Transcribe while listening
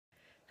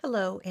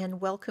Hello,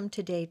 and welcome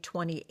to day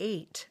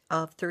 28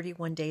 of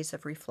 31 Days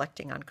of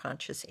Reflecting on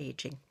Conscious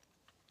Aging.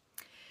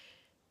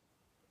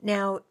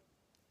 Now,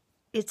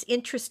 it's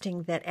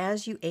interesting that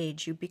as you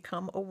age, you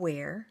become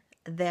aware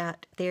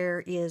that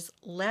there is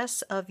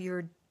less of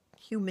your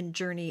human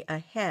journey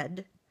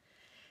ahead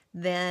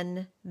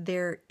than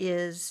there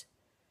is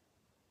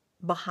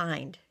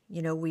behind.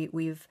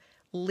 We've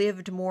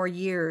lived more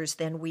years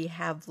than we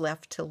have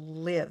left to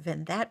live,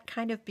 and that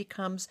kind of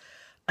becomes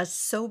a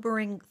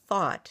sobering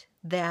thought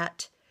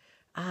that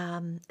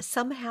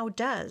somehow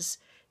does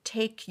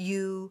take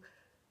you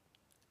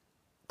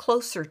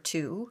closer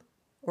to,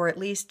 or at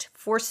least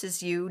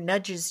forces you,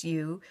 nudges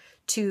you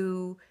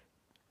to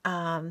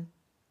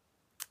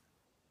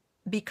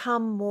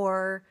become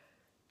more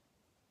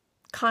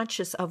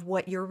conscious of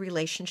what your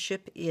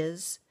relationship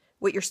is,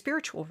 what your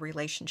spiritual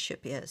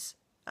relationship is.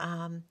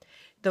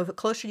 The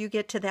closer you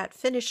get to that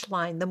finish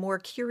line, the more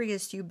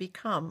curious you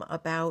become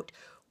about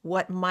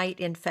what might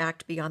in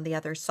fact be on the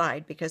other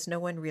side, because no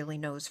one really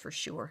knows for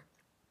sure.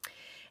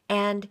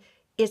 And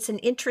it's an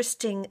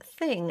interesting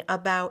thing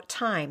about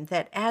time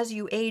that as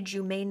you age,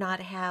 you may not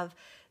have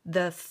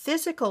the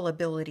physical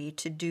ability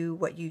to do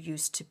what you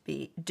used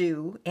to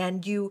do,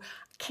 and you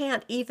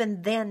can't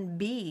even then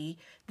be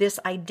this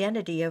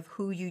identity of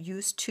who you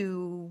used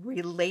to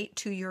relate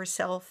to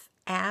yourself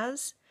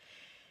as.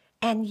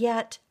 And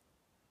yet,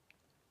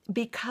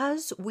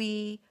 because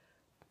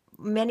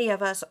many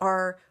of us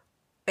are,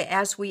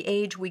 as we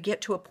age, we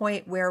get to a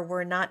point where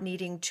we're not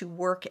needing to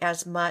work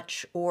as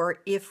much, or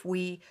if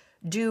we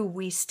do,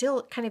 we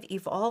still kind of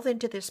evolve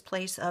into this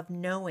place of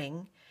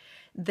knowing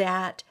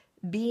that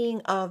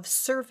being of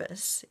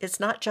service, it's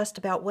not just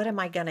about what am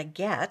I going to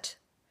get.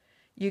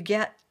 You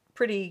get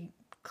pretty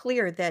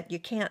clear that you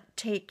can't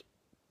take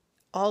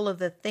all of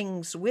the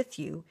things with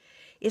you.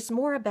 It's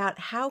more about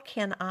how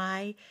can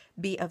I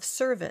be of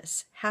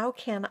service? How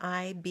can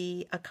I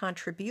be a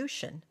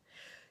contribution?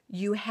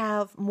 You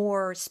have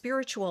more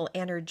spiritual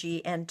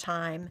energy and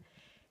time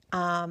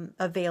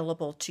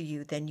available to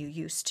you than you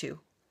used to.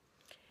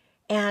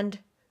 And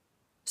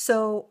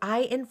so I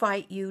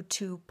invite you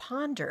to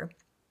ponder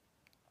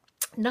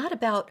not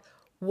about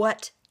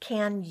what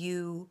can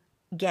you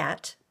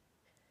get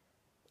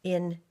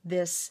in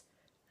this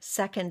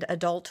second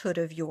adulthood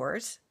of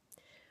yours,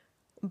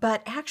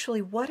 but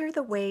actually what are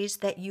the ways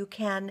that you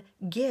can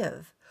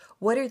give?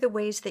 What are the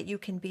ways that you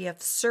can be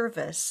of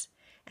service?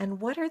 And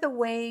what are the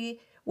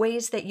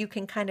ways that you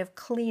can kind of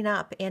clean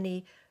up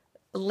any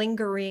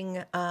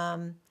lingering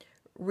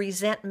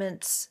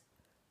resentments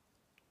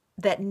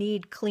that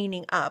need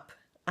cleaning up,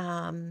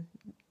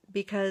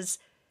 because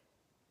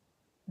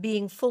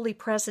being fully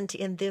present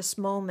in this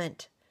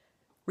moment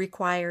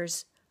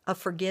requires a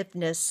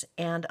forgiveness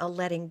and a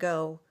letting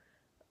go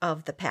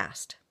of the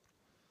past.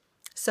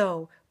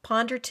 So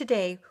ponder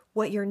today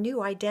what your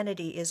new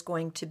identity is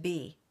going to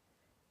be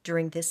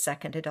during this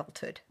second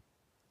adulthood.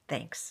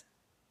 Thanks.